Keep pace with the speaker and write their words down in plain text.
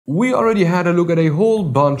We already had a look at a whole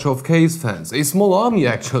bunch of Kaze fans, a small army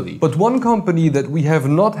actually. But one company that we have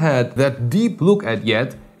not had that deep look at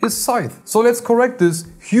yet is Scythe. So let's correct this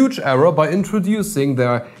huge error by introducing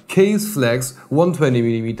their Kaze Flex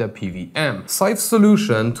 120mm PWM, Scythe's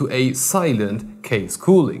solution to a silent Kaze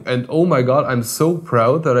cooling. And oh my god, I'm so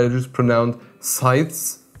proud that I just pronounced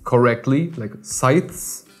Scythes correctly, like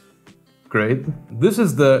Scythes. Great. This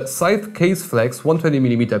is the Scythe Kaze Flex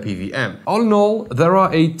 120mm PWM. All in all, there are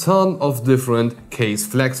a ton of different Kaze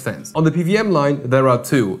Flex fans. On the PWM line, there are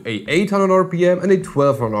two, a 800 RPM and a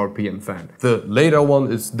 1200 RPM fan. The later one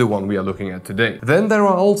is the one we are looking at today. Then there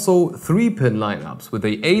are also 3-pin lineups with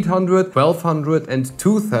a 800, 1200 and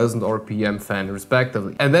 2000 RPM fan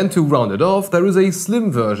respectively. And then to round it off, there is a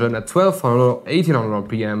slim version at 1200 or 1800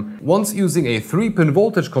 RPM, once using a 3-pin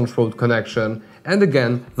voltage controlled connection, and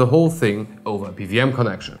again, the whole thing over a PWM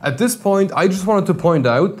connection. At this point, I just wanted to point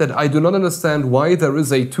out that I do not understand why there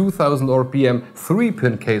is a 2000 RPM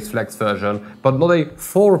 3-pin Kaze Flex version, but not a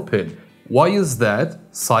 4-pin. Why is that?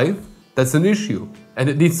 Scythe? That's an issue, and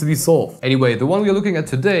it needs to be solved. Anyway, the one we are looking at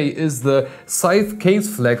today is the Scythe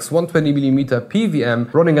Kaze Flex 120mm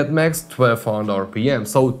PWM running at max 1200 RPM,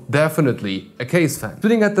 so definitely a Kaze fan.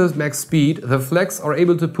 Sitting at the max speed, the Flex are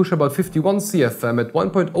able to push about 51 CFM at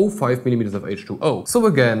 1.05mm of H2O. So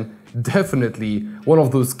again, definitely one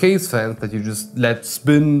of those Kaze fans that you just let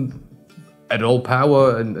spin at all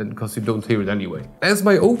power and because you don't hear it anyway. As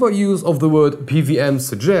my overuse of the word PWM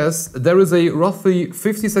suggests, there is a roughly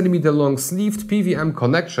 50 cm long sleeved PWM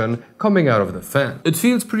connection coming out of the fan. It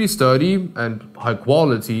feels pretty sturdy and high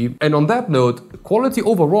quality, and on that note, quality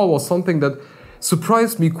overall was something that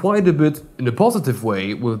surprised me quite a bit in a positive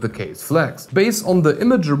way with the Kaze Flex. Based on the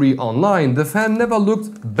imagery online, the fan never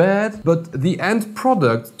looked bad, but the end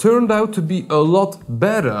product turned out to be a lot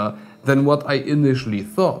better than what I initially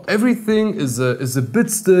thought. Everything is a bit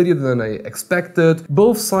sturdier than I expected.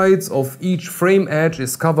 Both sides of each frame edge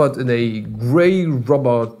is covered in a grey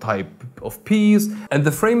rubber type of piece, and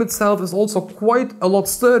the frame itself is also quite a lot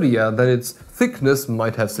sturdier than its thickness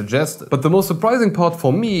might have suggested. But the most surprising part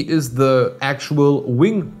for me is the actual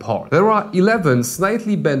wing part. There are 11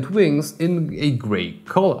 slightly bent wings in a grey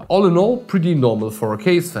color. All in all, pretty normal for a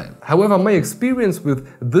Kaze fan. However, my experience with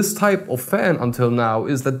this type of fan until now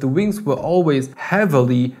is that the wings were always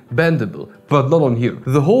heavily bendable, but not on here.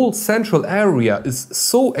 The whole central area is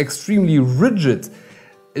so extremely rigid.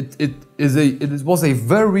 It was a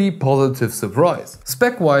very positive surprise.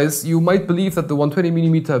 Spec-wise, you might believe that the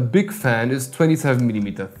 120mm big fan is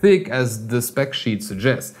 27mm thick, as the spec sheet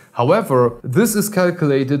suggests. However, this is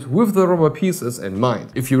calculated with the rubber pieces in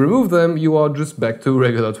mind. If you remove them, you are just back to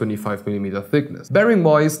regular 25mm thickness.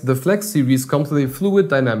 Bearing-wise, the Flex series comes with a fluid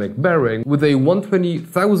dynamic bearing with a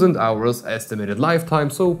 120,000 hours estimated lifetime,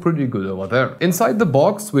 so pretty good over there. Inside the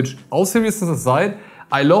box, which, all seriousness aside,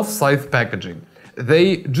 I love Scythe packaging.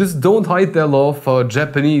 They just don't hide their love for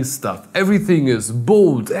Japanese stuff. Everything is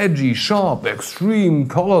bold, edgy, sharp, extreme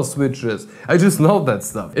color switches. I just love that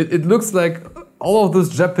stuff. It looks like all of those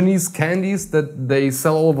Japanese candies that they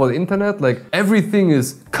sell all over the internet. Like, everything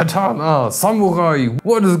is katana, samurai,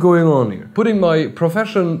 what is going on here? Putting my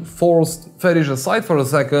profession forced fetish aside for a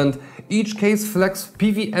second, each Kaze Flex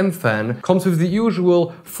PWM fan comes with the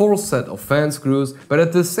usual 4 set of fan screws, but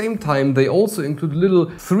at the same time they also include a little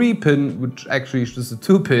 3-pin, which actually is just a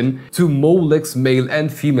 2-pin, to Molex male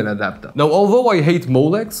and female adapter. Now, although I hate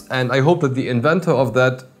Molex, and I hope that the inventor of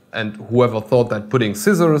that and whoever thought that putting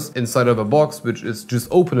scissors inside of a box, which is just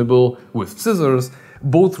openable with scissors,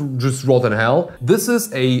 both just rot in hell, this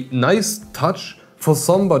is a nice touch for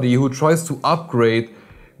somebody who tries to upgrade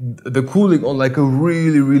the cooling on like a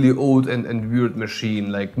really old and weird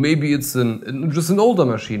machine. Like, maybe it's just an older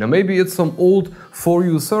machine, or maybe it's some old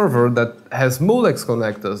 4U server that has Molex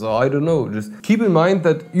connectors, or I don't know. Just keep in mind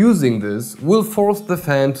that using this will force the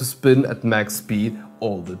fan to spin at max speed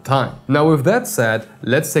all the time. Now, with that said,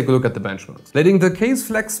 let's take a look at the benchmarks. Letting the Kaze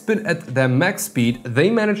Flex spin at their max speed, they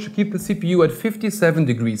managed to keep the CPU at 57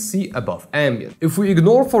 degrees C above ambient. If we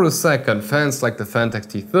ignore for a second fans like the Fantex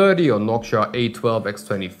T30 or Nokia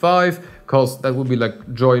A12X25, cause that would be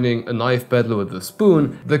like joining a knife battle with a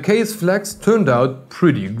spoon, the Kaze Flex turned out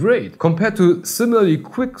pretty great. Compared to similarly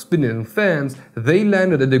quick spinning fans, they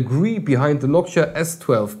landed a degree behind the Nokia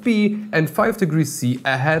S12B and 5 degrees C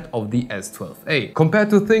ahead of the S12A. Compared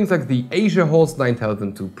to things like the Asia Horse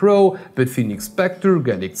 9002 Pro, Bitphoenix Spectre,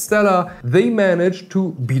 Gallic Stella, they managed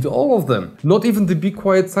to beat all of them. Not even the Be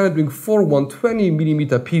Quiet Silent Ring 4 120mm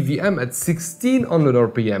PWM at 1600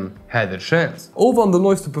 RPM had a chance. Over on the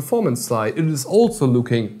noise to performance side, it is also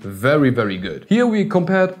looking very good. Here we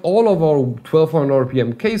compared all of our 1200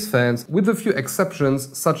 RPM case fans with a few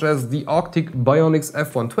exceptions such as the Arctic Bionics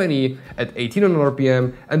F120 at 1800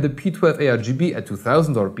 RPM and the P12 ARGB at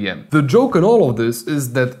 2000 RPM. The joke in all of this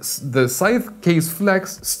is that the Scythe Kaze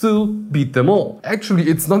Flex still beat them all. Actually,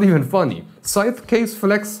 it's not even funny. Scythe Kaze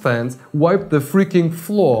Flex fans wiped the freaking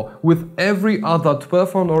floor with every other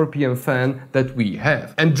 1200 RPM fan that we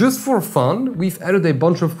have. And just for fun, we've added a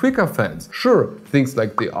bunch of quicker fans. Sure, things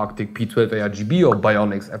like the Arctic P12 ARGB or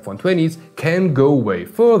Bionics F120s can go way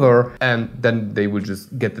further, and then they will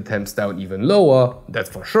just get the temps down even lower, that's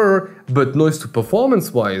for sure. But noise to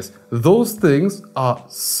performance wise, those things are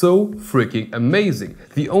so freaking amazing.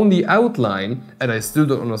 The only outline, and I still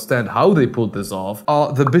don't understand how they pulled this off,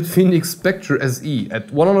 are the Bitfinex Spectre SE at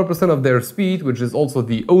 100% of their speed, which is also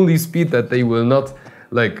the only speed that they will not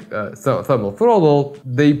thermal throttle.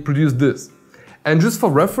 They produce this. And just for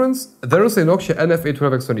reference, there is a Nokia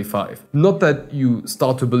NF812X25. Not that you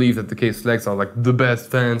start to believe that the Kaze Flex are like the best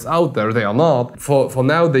fans out there, they are not. For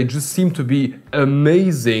now, they just seem to be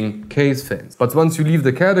amazing case fans. But once you leave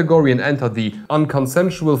the category and enter the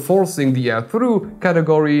unconsensual forcing the air through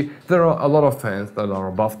category, there are a lot of fans that are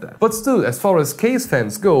above that. But still, as far as case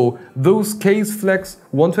fans go, those Kaze Flex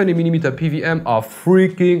 120mm PWM are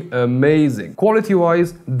freaking amazing.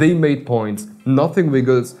 Quality-wise, they made points. Nothing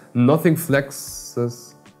wiggles, nothing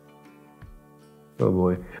flexes. Oh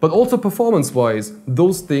boy. But also performance-wise,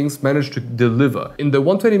 those things managed to deliver. In the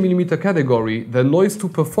 120mm category, the noise to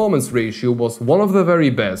performance ratio was one of the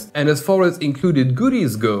very best. And as far as included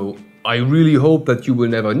goodies go, I really hope that you will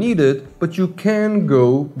never need it, but you can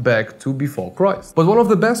go back to before price. But one of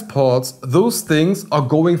the best parts, those things are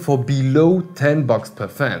going for below $10 per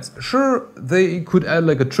fans. Sure, they could add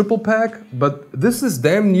like a triple pack, but this is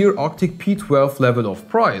damn near Arctic P12 level of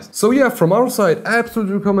price. So yeah, from our side,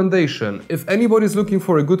 absolute recommendation. If anybody's looking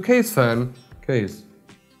for a good case fan, Kaze.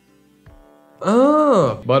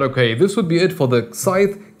 But okay, this would be it for the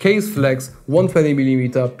Scythe Kaze Flex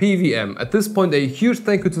 120mm PWM. At this point, a huge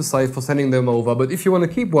thank you to Scythe for sending them over, but if you want to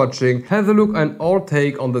keep watching, have a look at our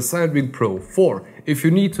take on the Sandring Pro 4. If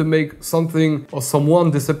you need to make something or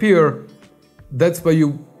someone disappear, that's where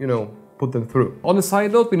you put them through. On a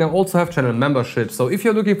side note, we now also have channel memberships, so if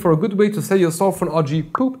you're looking for a good way to sell yourself for an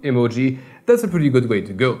RG poop emoji, that's a pretty good way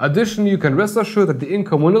to go. Additionally, you can rest assured that the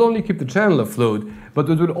income will not only keep the channel afloat, but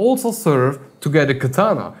it will also serve to get a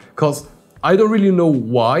katana. Cause I don't really know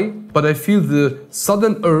why, but I feel the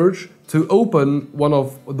sudden urge to open one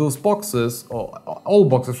of those boxes, or all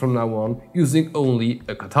boxes from now on, using only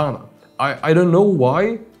a katana. I don't know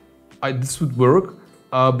why this would work,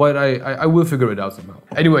 but I will figure it out somehow.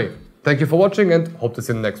 Anyway, thank you for watching and hope to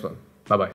see you in the next one.